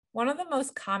One of the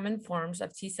most common forms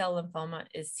of T-cell lymphoma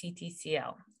is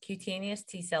CTCL, cutaneous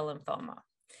T-cell lymphoma.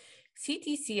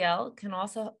 CTCL can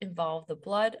also involve the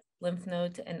blood, lymph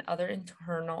nodes, and other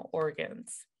internal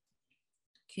organs.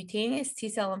 Cutaneous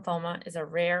T-cell lymphoma is a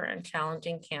rare and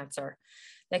challenging cancer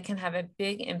that can have a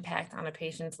big impact on a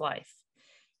patient's life.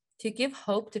 To give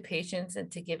hope to patients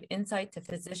and to give insight to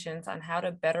physicians on how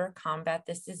to better combat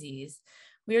this disease,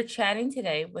 we are chatting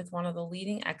today with one of the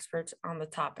leading experts on the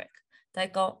topic,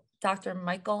 Dr.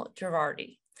 Michael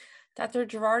Girardi. Dr.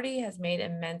 Girardi has made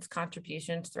immense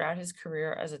contributions throughout his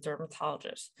career as a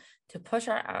dermatologist to push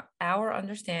our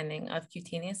understanding of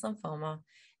cutaneous lymphoma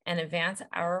and advance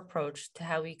our approach to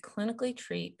how we clinically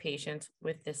treat patients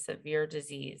with this severe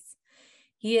disease.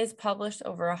 He has published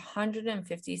over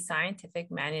 150 scientific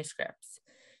manuscripts,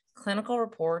 clinical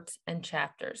reports, and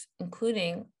chapters,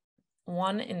 including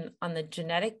one on the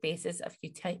genetic basis of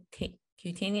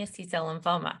cutaneous T-cell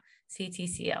lymphoma,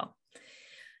 CTCL.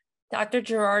 Dr.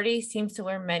 Girardi seems to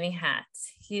wear many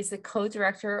hats. He is the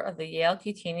co-director of the Yale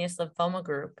Cutaneous Lymphoma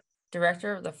Group,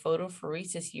 director of the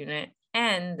photophoresis unit,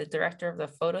 and the director of the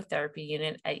phototherapy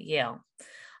unit at Yale.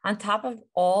 On top of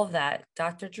all of that,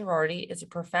 Dr. Girardi is a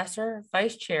professor,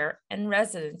 vice chair, and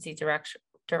residency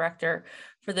director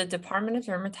for the Department of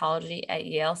Dermatology at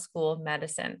Yale School of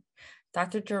Medicine.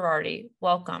 Dr. Girardi,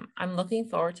 welcome. I'm looking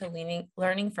forward to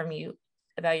learning from you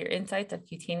about your insights of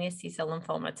cutaneous T-cell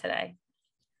lymphoma today.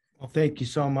 Well, thank you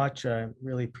so much. I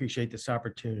really appreciate this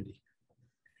opportunity.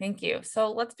 Thank you.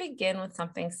 So let's begin with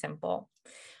something simple.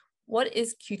 What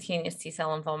is cutaneous T-cell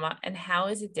lymphoma and how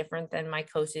is it different than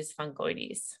mycosis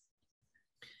fungoides?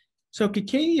 So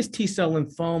cutaneous T-cell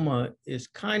lymphoma is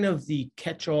kind of the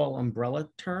catch-all umbrella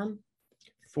term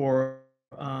for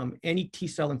any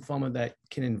T-cell lymphoma that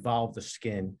can involve the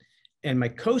skin. And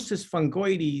mycosis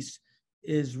fungoides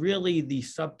is really the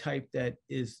subtype that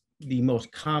is the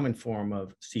most common form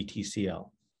of CTCL.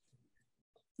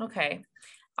 Okay.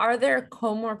 Are there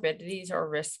comorbidities or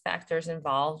risk factors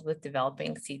involved with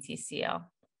developing CTCL?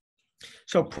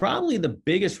 So probably the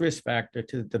biggest risk factor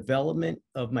to the development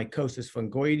of mycosis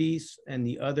fungoides and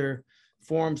the other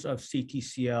forms of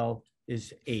CTCL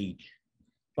is age.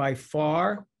 By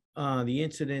far, the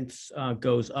incidence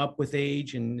goes up with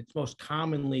age, and it's most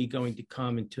commonly going to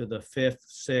come into the 5th,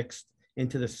 6th,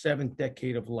 into the 7th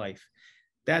decade of life.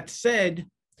 That said,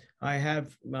 I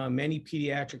have many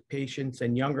pediatric patients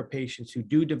and younger patients who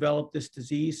do develop this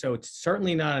disease, so it's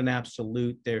certainly not an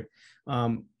absolute. There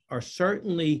are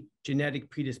certainly genetic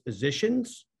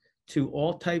predispositions to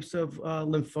all types of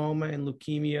lymphoma and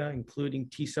leukemia, including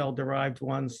T-cell derived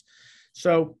ones.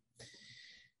 So,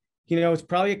 you know, it's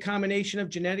probably a combination of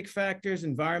genetic factors,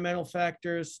 environmental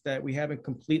factors that we haven't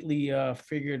completely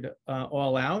figured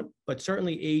all out, but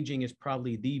certainly aging is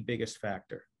probably the biggest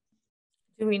factor.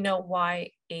 Do we know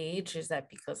why age? Is that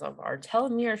because of our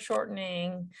telomere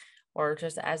shortening, or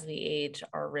just as we age,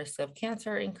 our risk of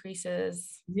cancer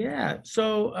increases? Yeah,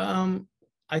 so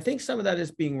I think some of that is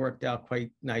being worked out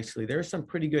quite nicely. There's some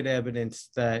pretty good evidence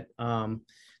that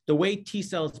the way T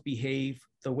cells behave,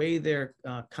 the way they're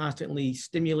constantly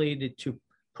stimulated to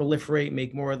proliferate,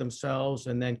 make more of themselves,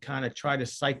 and then kind of try to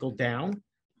cycle down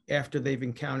after they've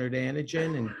encountered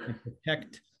antigen and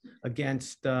protect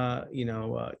against,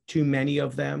 too many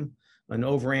of them, an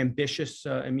overambitious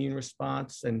immune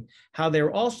response, and how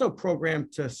they're also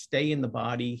programmed to stay in the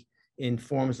body in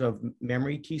forms of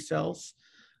memory T cells.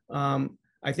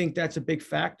 I think that's a big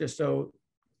factor. So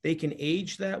they can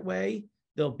age that way.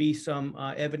 There'll be some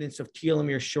evidence of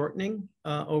telomere shortening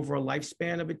over a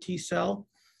lifespan of a T cell.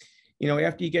 You know,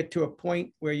 after you get to a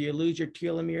point where you lose your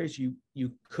telomeres,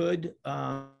 you could,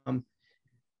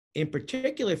 in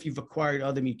particular, if you've acquired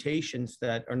other mutations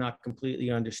that are not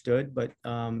completely understood, but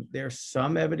there's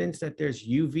some evidence that there's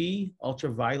UV,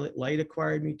 ultraviolet light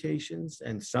acquired mutations,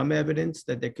 and some evidence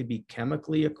that there could be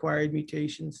chemically acquired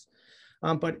mutations.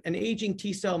 But an aging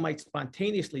T cell might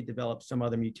spontaneously develop some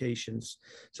other mutations.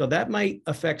 So that might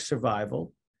affect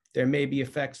survival. There may be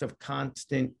effects of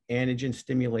constant antigen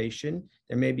stimulation.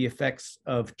 There may be effects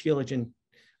of telomere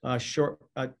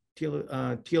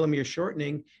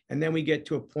shortening, and then we get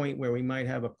to a point where we might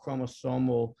have a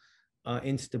chromosomal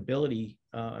instability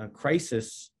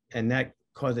crisis, and that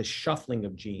causes shuffling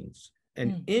of genes.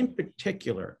 And in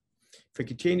particular, for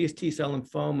cutaneous T-cell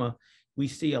lymphoma, we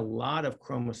see a lot of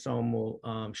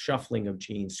chromosomal shuffling of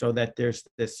genes, so that there's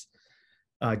this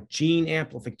gene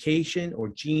amplification or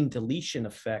gene deletion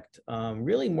effect,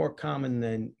 really more common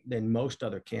than most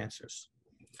other cancers.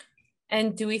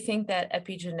 And do we think that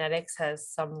epigenetics has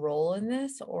some role in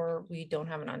this, or we don't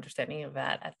have an understanding of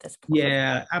that at this point?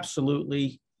 Yeah,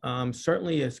 absolutely.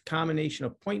 Certainly a combination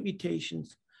of point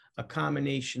mutations, a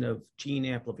combination of gene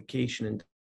amplification and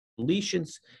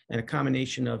deletions and a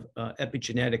combination of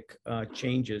epigenetic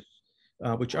changes,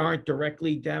 which aren't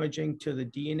directly damaging to the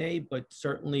DNA, but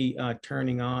certainly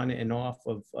turning on and off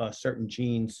of certain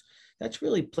genes. That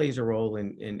really plays a role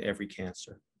in every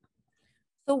cancer.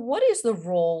 So what is the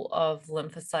role of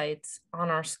lymphocytes on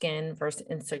our skin versus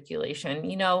in circulation?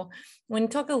 You know, when you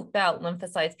talk about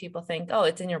lymphocytes, people think, oh,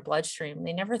 it's in your bloodstream.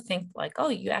 They never think like, oh,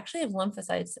 you actually have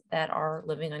lymphocytes that are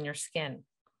living on your skin.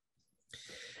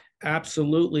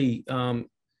 Absolutely.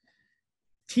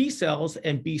 T cells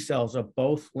and B cells are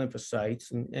both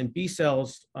lymphocytes, and B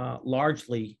cells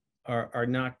largely are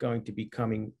not going to be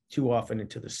coming too often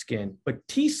into the skin. But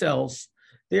T cells,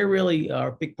 they're really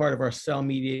a big part of our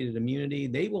cell-mediated immunity.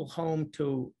 They will home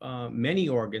to many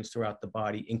organs throughout the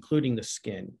body, including the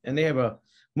skin. And they have a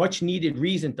much needed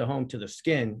reason to home to the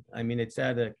skin. I mean, it's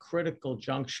at a critical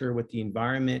juncture with the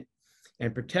environment,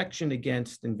 and protection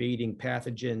against invading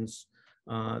pathogens,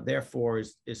 therefore,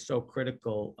 is so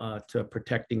critical to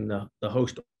protecting the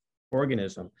host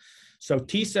organism. So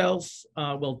T cells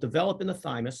will develop in the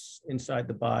thymus inside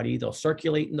the body. They'll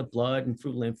circulate in the blood and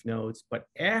through lymph nodes. But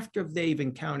after they've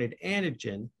encountered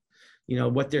antigen, you know,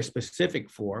 what they're specific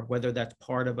for, whether that's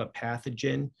part of a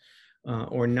pathogen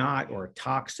or not, or a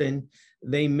toxin,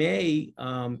 they may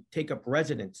take up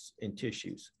residence in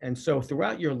tissues. And so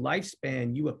throughout your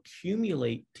lifespan, you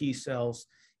accumulate T cells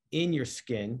in your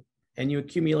skin, and you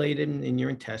accumulate it in your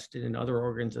intestine and other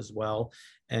organs as well,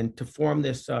 and to form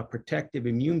this protective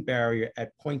immune barrier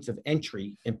at points of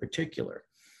entry in particular.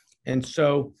 And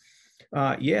so,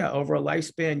 yeah, over a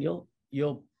lifespan,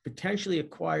 you'll potentially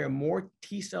acquire more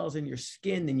T cells in your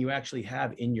skin than you actually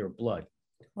have in your blood.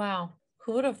 Wow,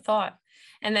 who would have thought?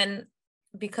 And then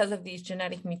because of these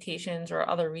genetic mutations or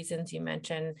other reasons you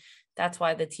mentioned, that's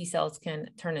why the T cells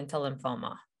can turn into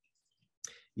lymphoma.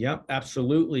 Yep,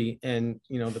 absolutely. And,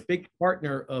 you know, the big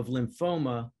partner of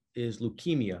lymphoma is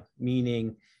leukemia,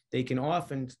 meaning they can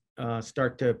often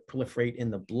start to proliferate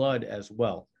in the blood as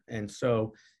well. And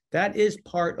so that is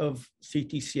part of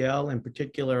CTCL, in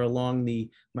particular along the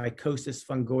mycosis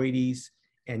fungoides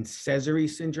and Sézary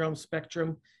syndrome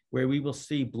spectrum, where we will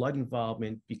see blood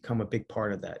involvement become a big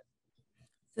part of that.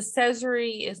 The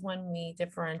Sézary is when we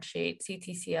differentiate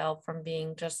CTCL from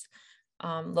being just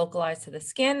localized to the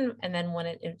skin. And then when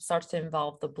it starts to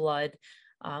involve the blood,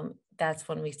 that's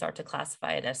when we start to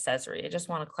classify it as Sézary. I just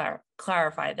want to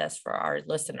clarify this for our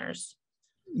listeners.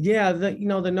 Yeah,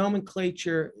 the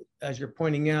nomenclature, as you're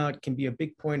pointing out, can be a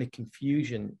big point of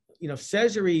confusion. You know,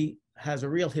 Sézary has a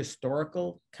real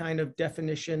historical kind of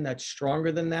definition that's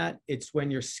stronger than that. It's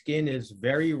when your skin is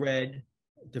very red,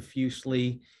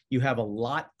 diffusely, you have a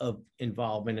lot of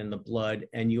involvement in the blood,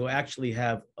 and you actually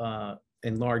have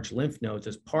enlarged lymph nodes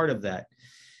as part of that.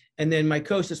 And then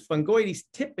mycosis fungoides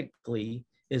typically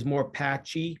is more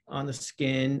patchy on the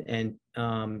skin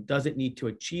and doesn't need to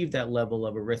achieve that level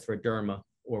of erythroderma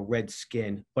or red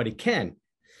skin, but it can.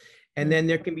 And then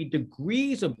there can be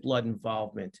degrees of blood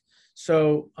involvement.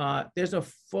 So there's a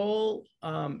full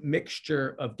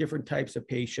mixture of different types of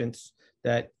patients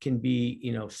that can be,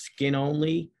 you know, skin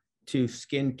only to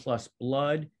skin plus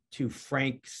blood to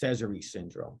frank Sézary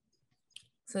syndrome.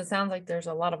 So it sounds like there's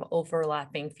a lot of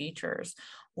overlapping features.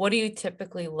 What do you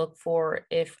typically look for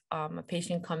if a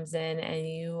patient comes in and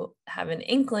you have an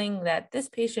inkling that this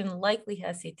patient likely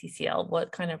has CTCL?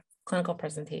 What kind of clinical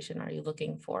presentation are you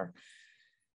looking for?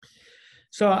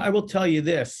 So I will tell you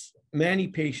this, many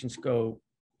patients go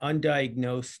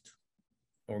undiagnosed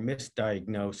or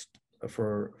misdiagnosed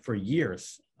for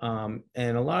years. And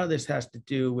a lot of this has to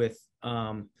do with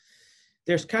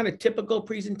there's kind of typical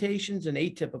presentations and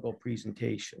atypical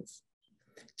presentations.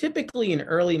 Typically in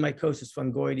early mycosis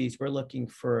fungoides, we're looking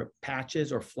for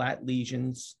patches or flat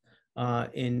lesions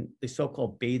in the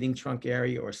so-called bathing trunk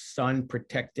area or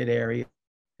sun-protected areas.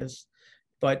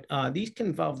 But these can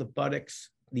involve the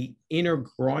buttocks, the inner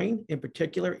groin, in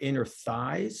particular, inner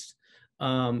thighs.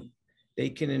 They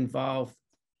can involve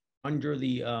under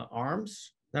the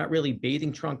arms, not really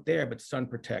bathing trunk there, but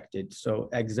sun-protected, so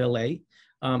axillae.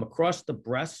 Across the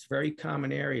breasts, very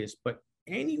common areas, but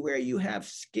anywhere you have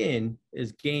skin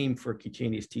is game for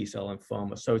cutaneous T-cell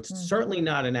lymphoma. So it's certainly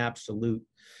not an absolute,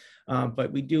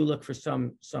 but we do look for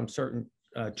some certain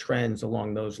trends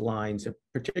along those lines,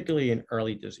 particularly in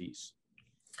early disease.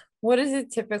 What is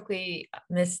it typically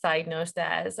misdiagnosed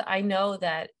as? I know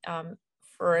that,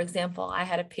 for example, I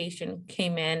had a patient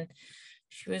came in,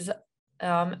 she was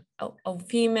a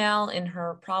female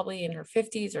probably in her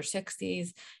 50s or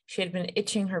 60s. She had been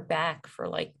itching her back for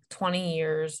like 20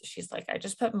 years. She's like, I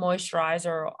just put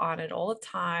moisturizer on it all the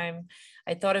time.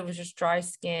 I thought it was just dry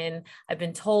skin. I've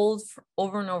been told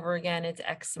over and over again it's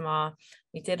eczema.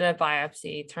 We did a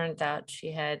biopsy. It turned out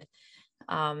she had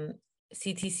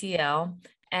CTCL.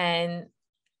 And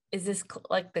is this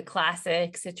like the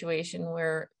classic situation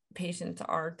where patients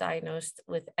are diagnosed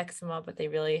with eczema, but they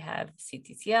really have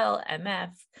CTCL,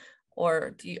 MF,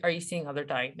 or are you seeing other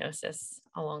diagnoses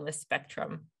along this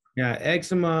spectrum? Yeah,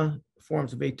 eczema,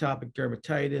 forms of atopic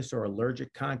dermatitis or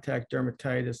allergic contact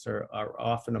dermatitis are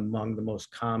often among the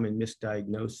most common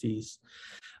misdiagnoses.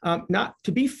 Not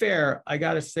to be fair, I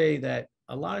got to say that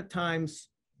a lot of times,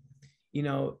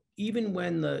 even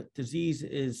when the disease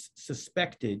is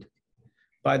suspected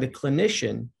by the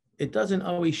clinician, it doesn't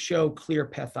always show clear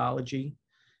pathology.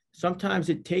 Sometimes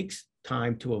it takes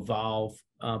time to evolve,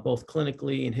 both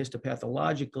clinically and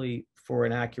histopathologically, for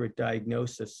an accurate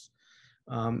diagnosis.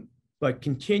 But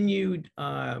continued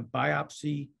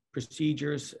biopsy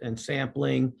procedures and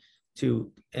sampling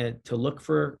to look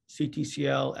for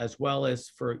CTCL, as well as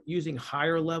for using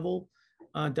higher level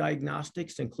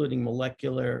diagnostics, including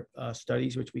molecular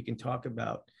studies, which we can talk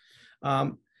about.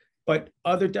 But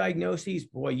other diagnoses,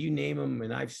 boy, you name them,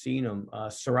 and I've seen them.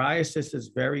 Psoriasis is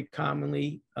very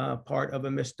commonly part of a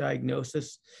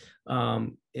misdiagnosis.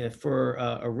 For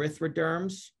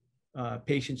erythroderms,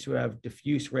 patients who have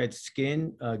diffuse red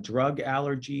skin, drug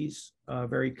allergies,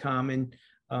 very common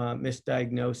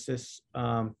misdiagnosis.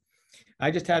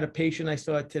 I just had a patient I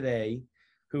saw today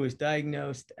who was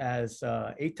diagnosed as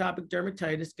atopic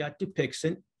dermatitis, got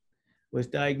Dupixent, was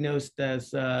diagnosed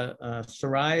as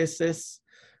psoriasis,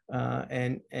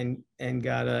 and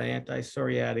got an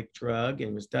anti-psoriatic drug,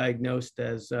 and was diagnosed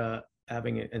as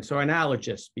having it, and so an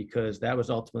allergist, because that was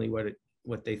ultimately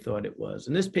what they thought it was.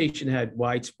 And this patient had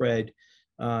widespread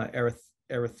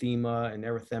erythema and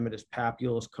erythematous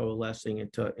papules coalescing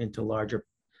into larger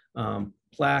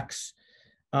plaques.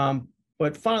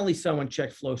 But finally, someone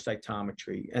checked flow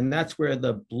cytometry, and that's where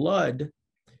the blood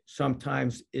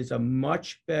sometimes is a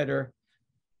much better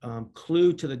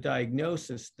clue to the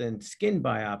diagnosis than skin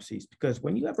biopsies, because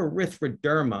when you have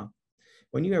erythroderma,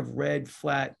 when you have red,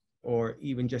 flat, or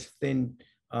even just thin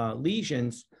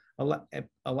lesions, a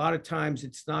lot of times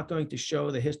it's not going to show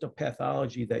the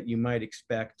histopathology that you might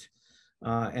expect,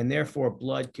 and therefore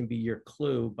blood can be your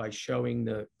clue by showing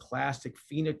the classic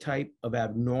phenotype of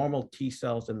abnormal T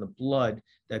cells in the blood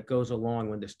that goes along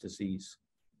with this disease.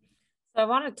 So I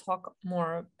want to talk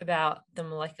more about the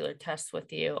molecular tests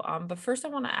with you, but first I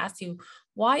want to ask you,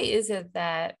 why is it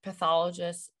that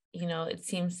pathologists, it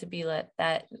seems to be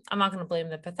that I'm not going to blame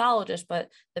the pathologist, but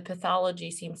the pathology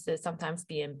seems to sometimes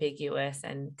be ambiguous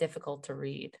and difficult to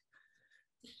read?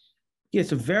 Yeah,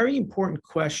 it's a very important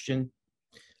question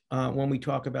when we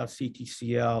talk about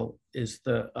CTCL, is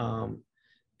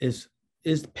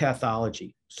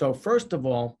pathology. So first of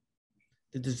all,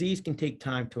 the disease can take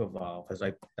time to evolve,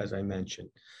 as I mentioned.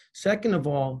 Second of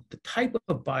all, the type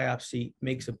of biopsy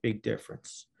makes a big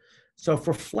difference. So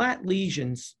for flat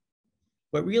lesions,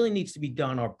 what really needs to be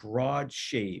done are broad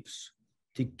shaves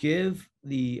to give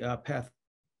the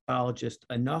pathologist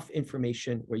enough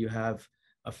information where you have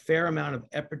a fair amount of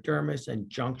epidermis and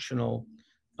junctional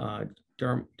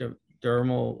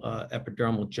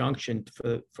epidermal junction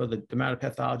for the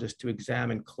dermatopathologist to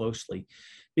examine closely,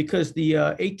 because the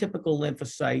atypical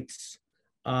lymphocytes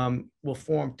will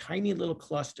form tiny little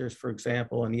clusters, for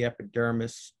example, in the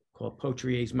epidermis called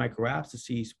Potrier's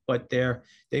microabscesses, but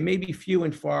they may be few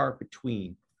and far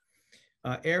between.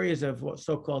 Areas of what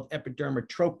so-called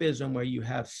epidermotropism, where you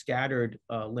have scattered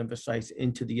lymphocytes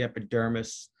into the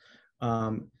epidermis,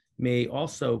 may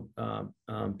also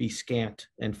be scant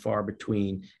and far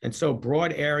between. And so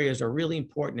broad areas are really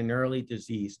important in early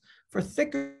disease. For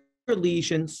thicker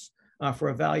lesions, for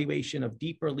evaluation of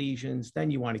deeper lesions,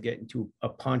 then you want to get into a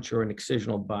punch or an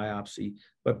excisional biopsy.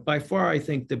 But by far, I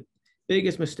think the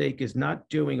biggest mistake is not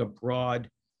doing a broad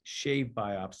shave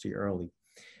biopsy early.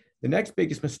 The next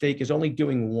biggest mistake is only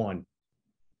doing one.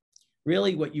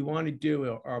 Really, what you want to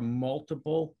do are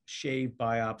multiple shave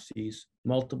biopsies,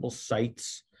 multiple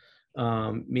sites,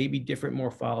 maybe different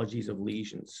morphologies of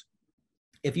lesions.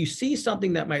 If you see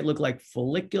something that might look like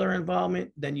follicular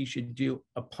involvement, then you should do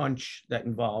a punch that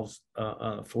involves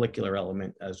a follicular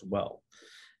element as well.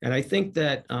 And I think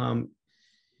that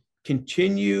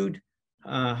continued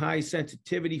high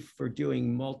sensitivity for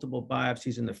doing multiple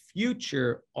biopsies in the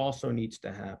future also needs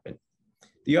to happen.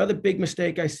 The other big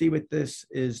mistake I see with this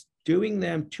is doing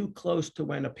them too close to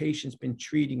when a patient's been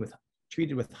treated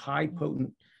with high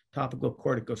potent topical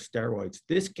corticosteroids.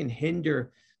 This can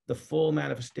hinder the full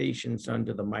manifestations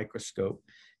under the microscope,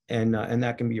 and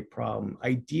that can be a problem.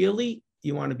 Ideally,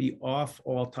 you want to be off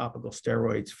all topical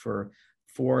steroids for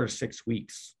 4 to 6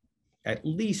 weeks. at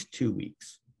least 2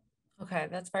 weeks. Okay,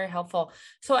 that's very helpful.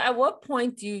 So at what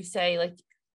point do you say, like,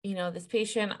 this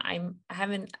patient,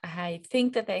 I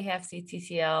think that they have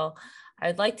CTCL.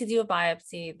 I'd like to do a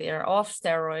biopsy. They're off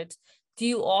steroids. Do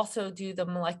you also do the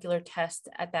molecular test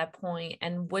at that point?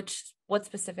 And what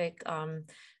specific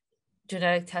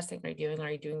genetic testing are you doing?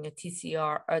 Are you doing a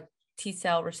T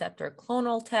cell receptor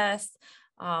clonal test?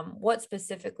 What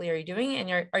specifically are you doing?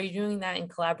 And are you doing that in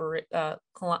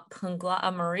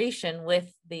conglomeration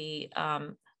with the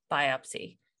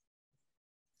biopsy?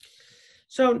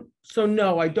 So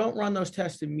no, I don't run those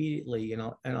tests immediately, and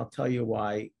I'll tell you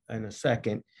why in a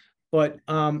second. But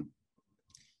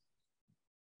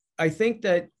I think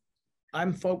that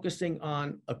I'm focusing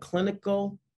on a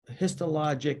clinical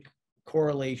histologic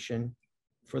correlation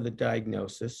for the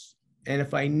diagnosis. And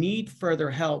if I need further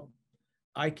help,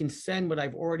 I can send what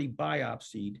I've already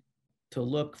biopsied to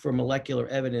look for molecular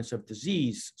evidence of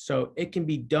disease. So it can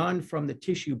be done from the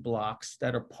tissue blocks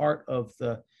that are part of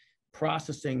the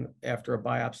processing after a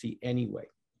biopsy anyway.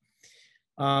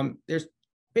 There's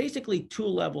basically 2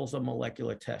 levels of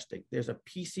molecular testing. There's a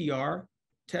PCR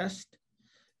test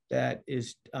that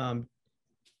is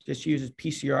just uses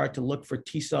PCR to look for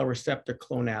T cell receptor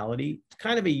clonality. It's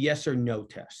kind of a yes or no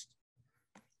test,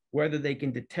 whether they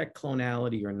can detect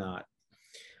clonality or not.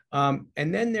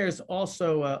 And then there's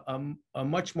also a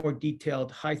much more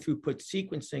detailed high throughput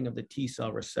sequencing of the T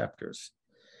cell receptors.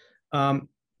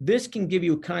 This can give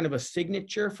you kind of a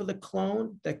signature for the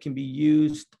clone that can be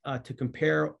used to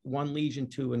compare one lesion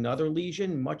to another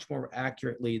lesion much more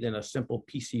accurately than a simple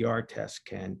PCR test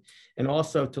can. And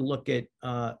also to look at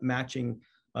matching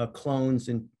clones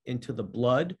into the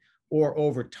blood, or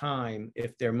over time,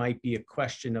 if there might be a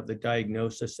question of the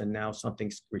diagnosis and now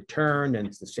something's returned and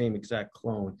it's the same exact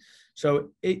clone.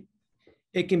 So it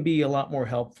can be a lot more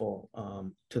helpful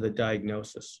to the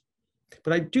diagnosis.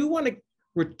 But I do want to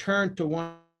return to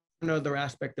one other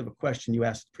aspect of a question you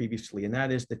asked previously, and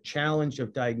that is the challenge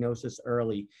of diagnosis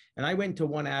early. And I went to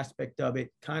one aspect of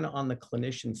it kind of on the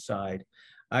clinician side.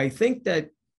 I think that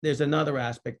there's another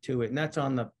aspect to it, and that's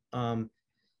on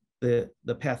the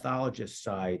pathologist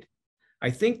side. I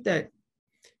think that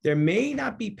there may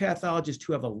not be pathologists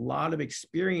who have a lot of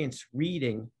experience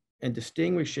reading and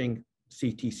distinguishing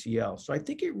CTCL. So I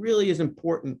think it really is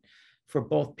important for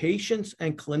both patients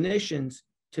and clinicians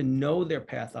to know their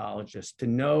pathologists, to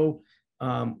know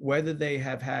whether they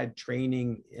have had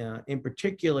training, in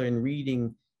particular in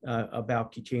reading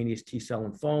about cutaneous T-cell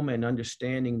lymphoma and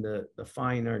understanding the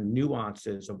finer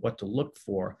nuances of what to look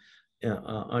for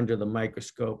under the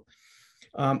microscope.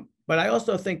 But I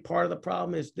also think part of the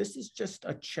problem is this is just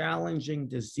a challenging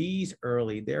disease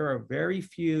early. There are very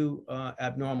few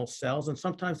abnormal cells, and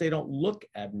sometimes they don't look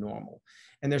abnormal.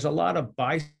 And there's a lot of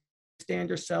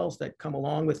bystander cells that come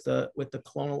along with the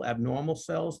clonal abnormal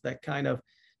cells that kind of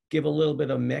give a little bit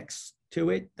of mix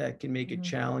to it that can make it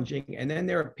challenging. And then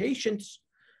there are patients,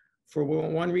 for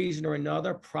one reason or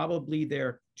another, probably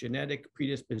their genetic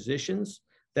predispositions,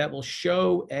 that will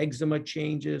show eczema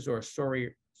changes or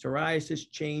psoriasis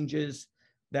changes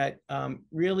that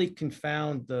really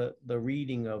confound the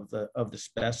reading of the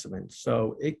specimen.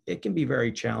 So it can be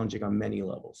very challenging on many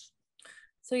levels.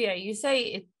 So yeah, you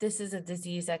say this is a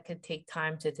disease that could take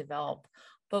time to develop,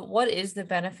 but what is the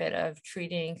benefit of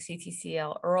treating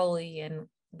CTCL early and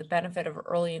the benefit of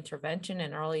early intervention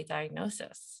and early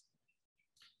diagnosis?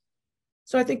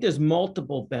 So I think there's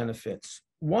multiple benefits.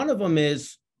 One of them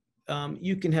is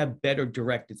you can have better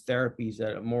directed therapies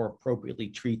that more appropriately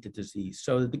treat the disease.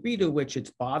 So the degree to which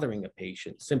it's bothering a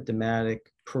patient, symptomatic,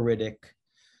 pruritic,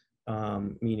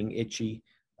 meaning itchy,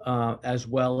 as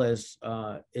well as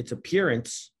its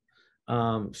appearance,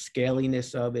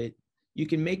 scaliness of it, you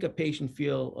can make a patient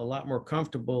feel a lot more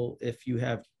comfortable if you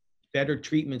have better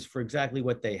treatments for exactly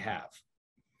what they have.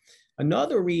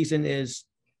 Another reason is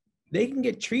they can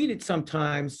get treated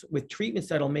sometimes with treatments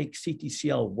that'll make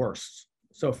CTCL worse.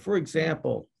 So for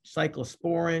example,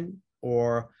 cyclosporin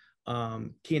or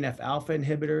TNF alpha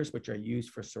inhibitors, which are used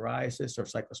for psoriasis, or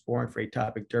cyclosporin for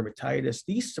atopic dermatitis,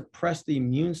 these suppress the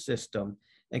immune system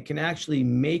and can actually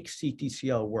make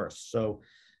CTCL worse. So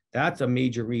that's a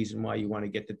major reason why you want to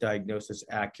get the diagnosis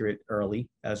accurate early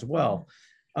as well.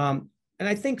 And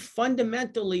I think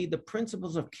fundamentally, the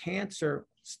principles of cancer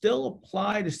still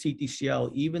apply to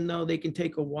CTCL, even though they can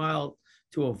take a while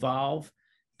to evolve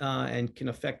and can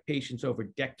affect patients over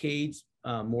decades,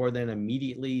 more than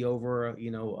immediately over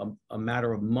a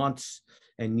matter of months,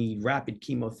 and need rapid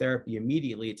chemotherapy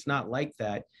immediately. It's not like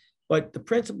that. But the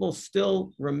principles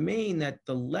still remain that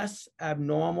the less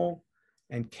abnormal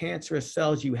and cancerous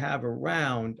cells you have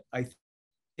around, I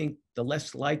the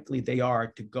less likely they are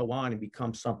to go on and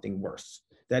become something worse.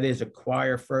 That is,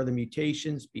 acquire further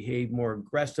mutations, behave more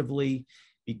aggressively,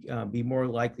 be more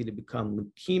likely to become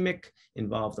leukemic,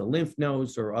 involve the lymph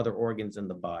nodes or other organs in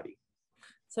the body.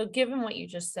 So given what you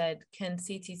just said, can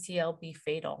CTCL be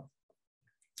fatal?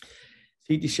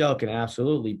 CTCL can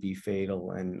absolutely be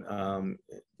fatal, and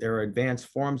there are advanced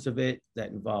forms of it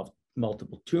that involve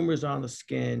multiple tumors on the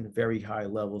skin, very high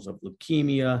levels of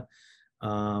leukemia,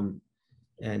 and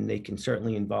they can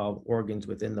certainly involve organs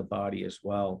within the body as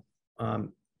well.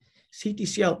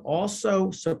 CTCL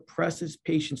also suppresses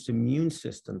patients' immune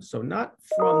system, so not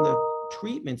from the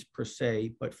treatments per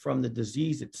se, but from the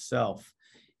disease itself.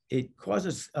 It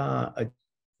causes a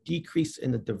decrease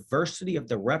in the diversity of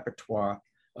the repertoire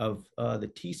of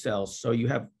the T cells, so you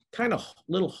have kind of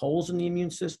little holes in the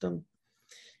immune system.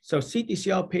 So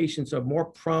CTCL patients are more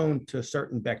prone to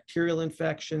certain bacterial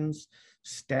infections,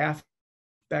 staph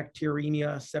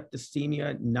bacteremia,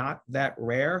 septicemia, not that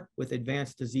rare with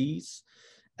advanced disease.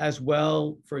 As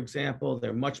well, for example,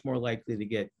 they're much more likely to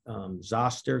get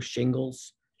zoster,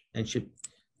 shingles, and should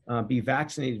be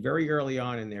vaccinated very early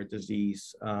on in their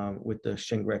disease with the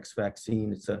Shingrix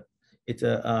vaccine. It's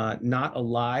a not a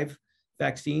live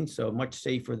vaccine, so much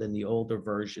safer than the older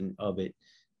version of it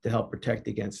to help protect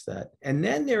against that. And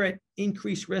then they're at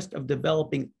increased risk of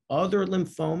developing other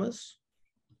lymphomas,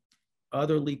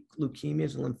 other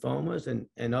leukemias and lymphomas,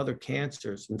 and other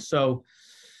cancers. And so,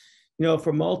 you know,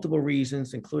 for multiple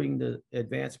reasons, including the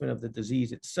advancement of the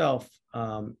disease itself,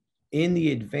 in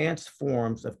the advanced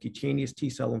forms of cutaneous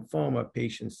T-cell lymphoma,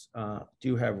 patients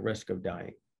do have risk of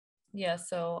dying. Yeah,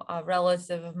 so a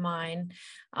relative of mine,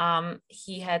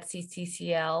 he had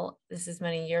CTCL, this is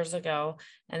many years ago,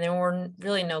 and there were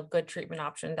really no good treatment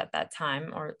options at that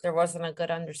time, or there wasn't a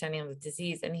good understanding of the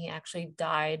disease, and he actually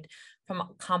died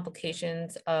from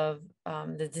complications of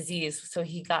the disease. So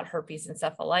he got herpes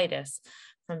encephalitis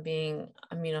from being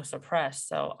immunosuppressed.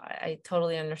 So I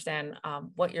totally understand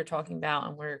what you're talking about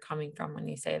and where you're coming from when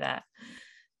you say that.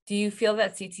 Do you feel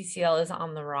that CTCL is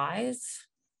on the rise?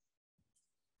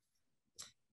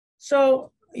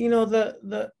 So, you know,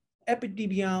 the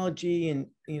epidemiology and,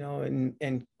 you know,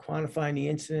 and quantifying the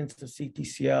incidence of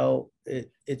CTCL,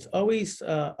 it's always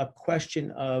a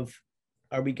question of,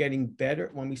 are we getting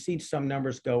better? When we see some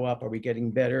numbers go up, are we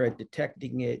getting better at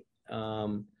detecting it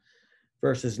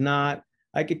versus not?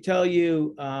 I could tell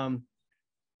you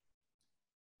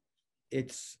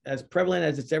it's as prevalent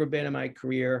as it's ever been in my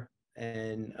career.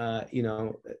 And, you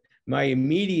know, my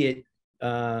immediate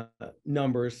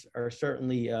numbers are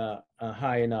certainly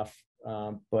high enough,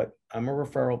 but I'm a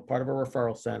part of a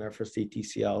referral center for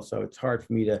CTCL, so it's hard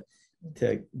for me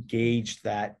to gauge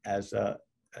that as a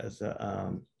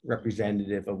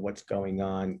representative of what's going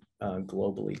on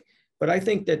globally. But I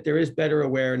think that there is better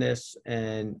awareness,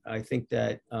 and I think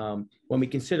that when we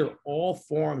consider all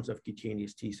forms of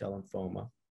cutaneous T-cell lymphoma,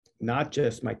 not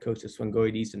just mycosis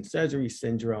fungoides and Sézary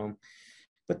syndrome,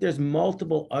 but there's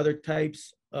multiple other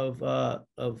types of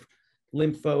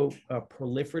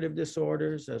lymphoproliferative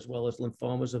disorders, as well as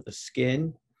lymphomas of the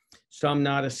skin, some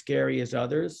not as scary as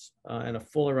others, and a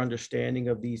fuller understanding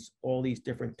of all these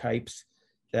different types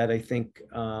that I think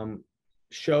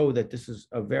show that this is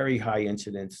a very high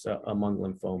incidence among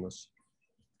lymphomas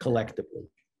collectively.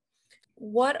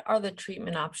 What are the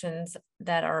treatment options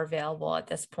that are available at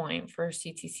this point for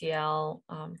CTCL?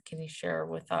 Can you share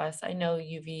with us? I know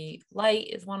UV light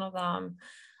is one of them.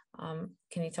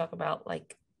 Can you talk about,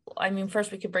 like, I mean,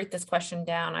 first we could break this question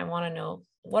down. I want to know,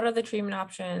 what are the treatment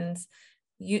options?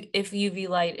 If UV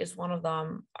light is one of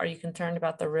them, are you concerned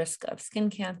about the risk of skin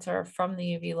cancer from the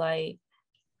UV light?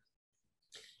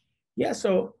 Yeah,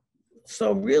 so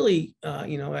really,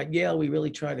 you know, at Yale, we really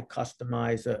try to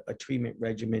customize a treatment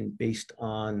regimen based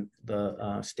on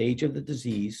the stage of the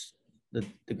disease, the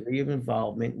degree of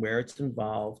involvement, where it's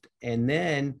involved, and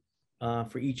then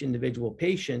for each individual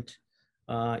patient,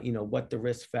 you know, what the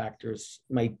risk factors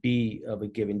might be of a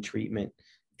given treatment,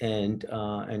 and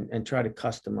try to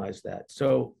customize that.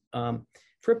 So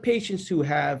for patients who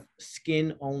have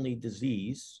skin-only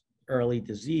disease, early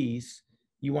disease,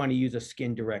 you want to use a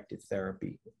skin-directed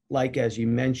therapy, like, as you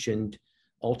mentioned,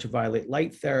 ultraviolet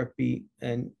light therapy,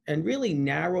 and really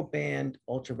narrowband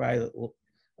ultraviolet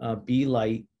B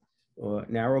light or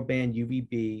narrowband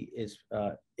UVB is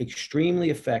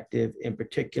extremely effective, in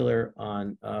particular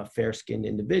on fair-skinned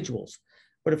individuals.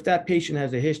 But if that patient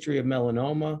has a history of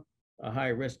melanoma, a high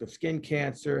risk of skin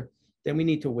cancer, then we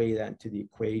need to weigh that into the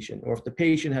equation. Or if the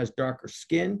patient has darker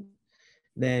skin,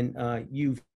 then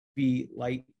UV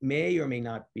light may or may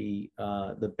not be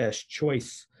the best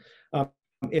choice.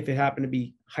 If it happen to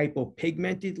be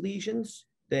hypopigmented lesions,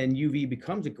 then UV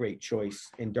becomes a great choice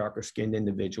in darker skinned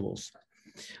individuals.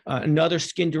 Another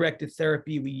skin-directed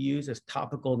therapy we use is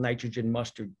topical nitrogen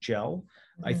mustard gel.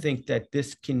 I think that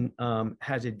this can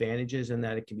has advantages in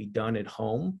that it can be done at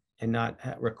home and not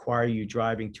require you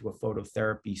driving to a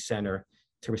phototherapy center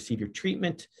to receive your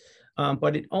treatment.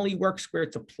 But it only works where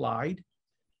it's applied.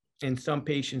 And some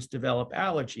patients develop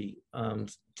allergy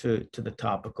to the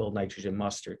topical nitrogen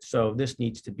mustard. So this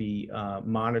needs to be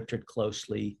monitored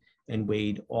closely and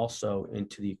weighed also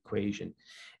into the equation.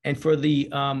 And for the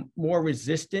more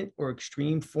resistant or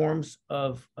extreme forms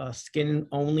of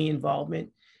skin-only involvement,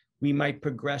 we might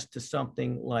progress to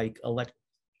something like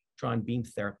electron beam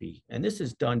therapy. And this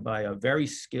is done by a very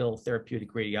skilled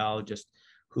therapeutic radiologist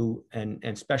who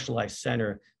and specialized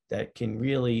center that can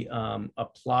really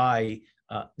apply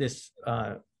this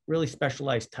really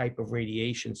specialized type of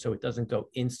radiation so it doesn't go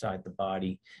inside the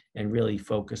body and really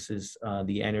focuses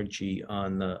the energy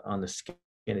on the skin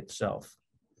itself.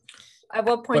 At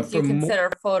what point do you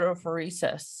consider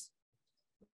photophoresis?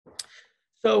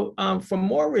 So for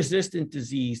more resistant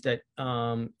disease that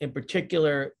in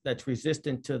particular that's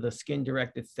resistant to the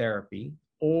skin-directed therapy,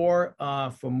 or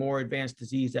for more advanced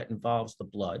disease that involves the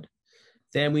blood,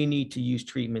 then we need to use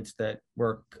treatments that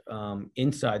work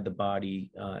inside the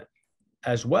body,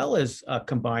 as well as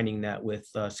combining that with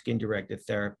skin-directed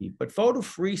therapy. But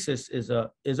photophoresis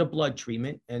is a blood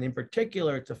treatment, and in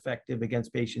particular, it's effective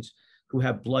against patients who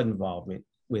have blood involvement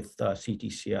with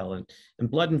CTCL. And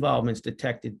blood involvement is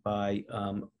detected by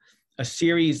a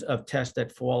series of tests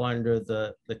that fall under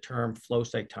the term flow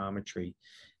cytometry.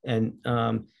 And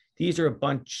these are a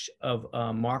bunch of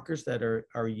markers that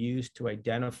are used to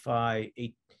identify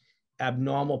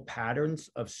abnormal patterns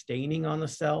of staining on the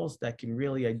cells that can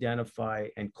really identify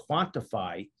and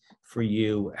quantify for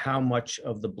you how much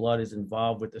of the blood is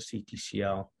involved with the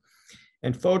CTCL.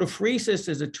 And photophoresis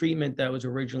is a treatment that was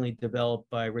originally developed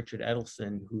by Richard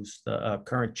Edelson, who's the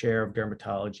current chair of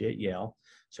dermatology at Yale.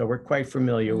 So we're quite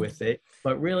familiar with it,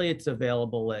 but really it's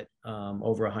available at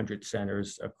over 100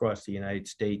 centers across the United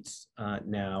States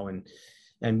now.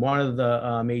 And one of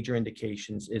the major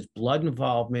indications is blood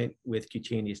involvement with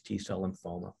cutaneous T-cell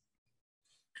lymphoma.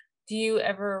 Do you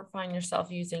ever find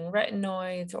yourself using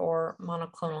retinoids or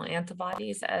monoclonal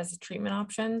antibodies as treatment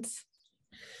options?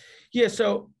 Yeah,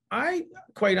 so I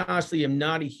quite honestly am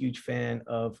not a huge fan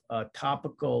of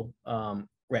topical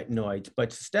retinoids,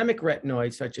 but systemic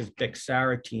retinoids such as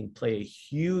bexarotene play a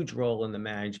huge role in the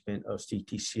management of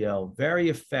CTCL. Very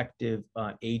effective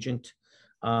agent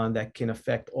that can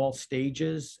affect all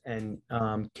stages and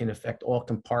can affect all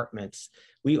compartments.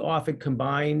 We often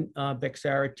combine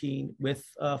bexarotene with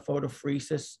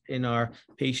photophoresis in our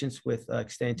patients with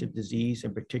extensive disease,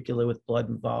 in particular with blood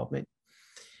involvement.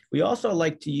 We also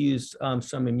like to use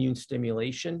some immune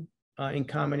stimulation in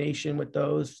combination with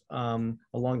those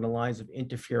along the lines of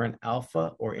interferon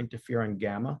alpha or interferon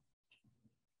gamma.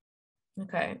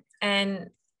 Okay. And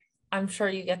I'm sure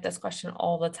you get this question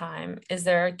all the time. Is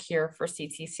there a cure for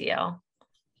CTCL?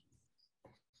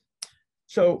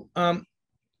 So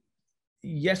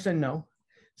yes and no.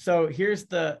 So here's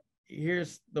the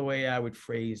way I would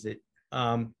phrase it.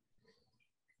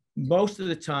 Most of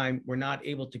the time, we're not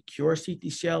able to cure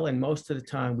CTCL, and most of the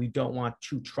time, we don't want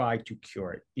to try to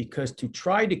cure it, because to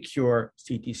try to cure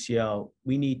CTCL,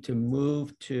 we need to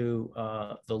move to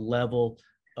the level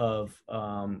of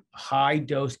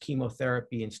high-dose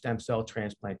chemotherapy and stem cell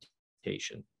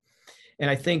transplantation. And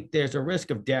I think there's a risk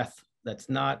of death that's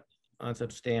not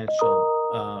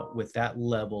unsubstantial with that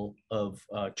level of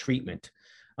treatment.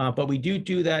 But we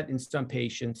do that in some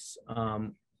patients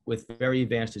with very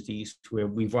advanced disease where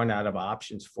we've run out of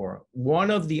options for. One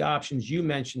of the options you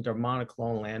mentioned are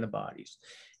monoclonal antibodies.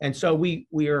 And so we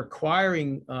are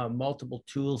acquiring multiple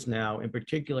tools now, in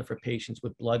particular for patients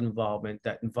with blood involvement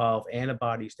that involve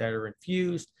antibodies that are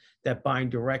infused, that bind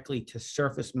directly to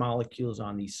surface molecules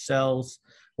on these cells.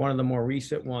 One of the more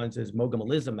recent ones is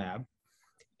mogamulizumab,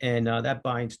 and that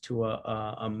binds to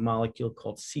a molecule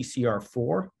called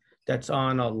CCR4. That's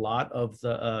on a lot of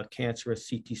the cancerous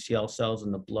CTCL cells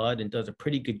in the blood and does a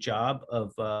pretty good job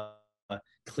of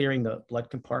clearing the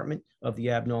blood compartment of the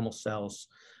abnormal cells.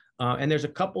 And there's a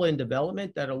couple in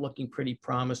development that are looking pretty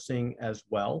promising as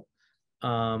well.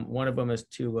 One of them is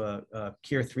to a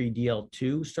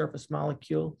KIR3DL2 surface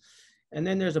molecule. And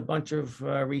then there's a bunch of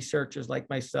researchers like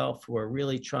myself who are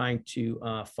really trying to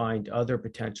find other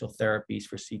potential therapies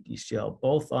for CTCL,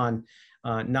 both on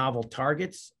novel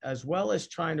targets, as well as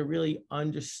trying to really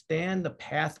understand the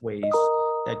pathways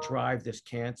that drive this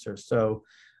cancer. So,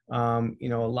 a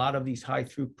lot of these high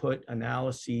throughput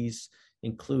analyses,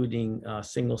 including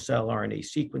single cell RNA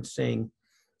sequencing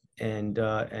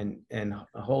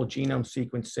whole genome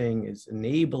sequencing is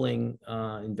enabling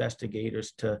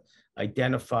investigators to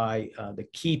identify the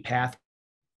key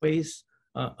pathways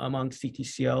among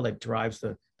CTCL that drives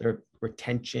their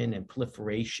retention and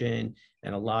proliferation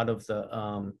and a lot of the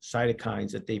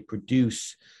cytokines that they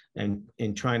produce, and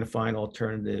in trying to find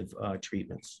alternative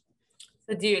treatments.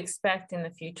 So do you expect in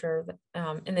the future,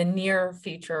 in the near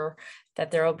future,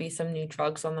 that there will be some new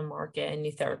drugs on the market and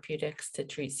new therapeutics to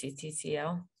treat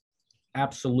CTCL?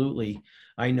 Absolutely.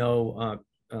 I know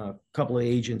a couple of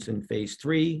agents in phase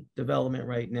 3 development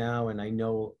right now, and I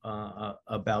know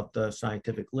about the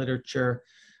scientific literature,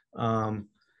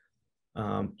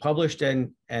 published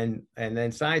and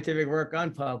then scientific work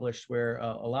unpublished, where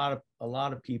a lot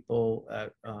of people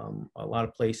at a lot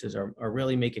of places are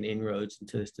really making inroads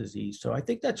into this disease. So I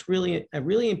think that's really a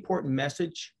really important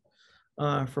message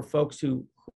for folks who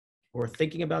are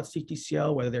thinking about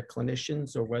CTCL, whether they're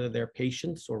clinicians or whether they're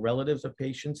patients or relatives of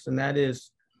patients, and that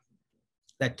is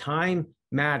that time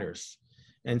matters.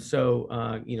 And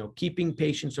so, keeping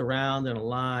patients around and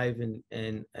alive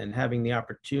and having the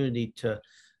opportunity to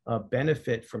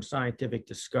benefit from scientific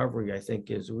discovery, I think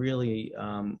is really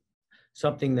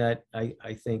something that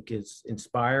I think is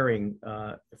inspiring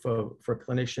for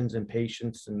clinicians and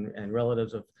patients and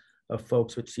relatives of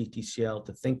folks with CTCL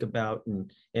to think about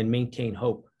and maintain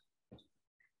hope.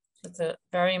 It's a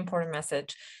very important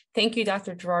message. Thank you,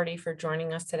 Dr. Girardi, for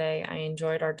joining us today. I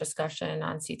enjoyed our discussion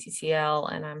on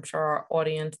CTCL, and I'm sure our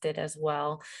audience did as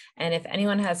well. And if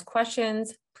anyone has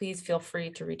questions, please feel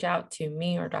free to reach out to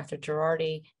me or Dr.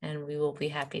 Girardi, and we will be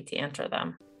happy to answer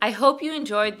them. I hope you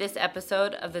enjoyed this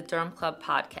episode of the Derm Club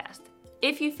podcast.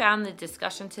 If you found the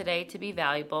discussion today to be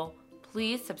valuable,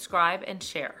 please subscribe and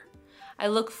share. I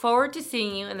look forward to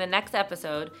seeing you in the next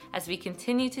episode as we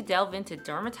continue to delve into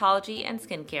dermatology and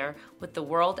skincare with the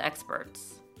world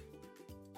experts.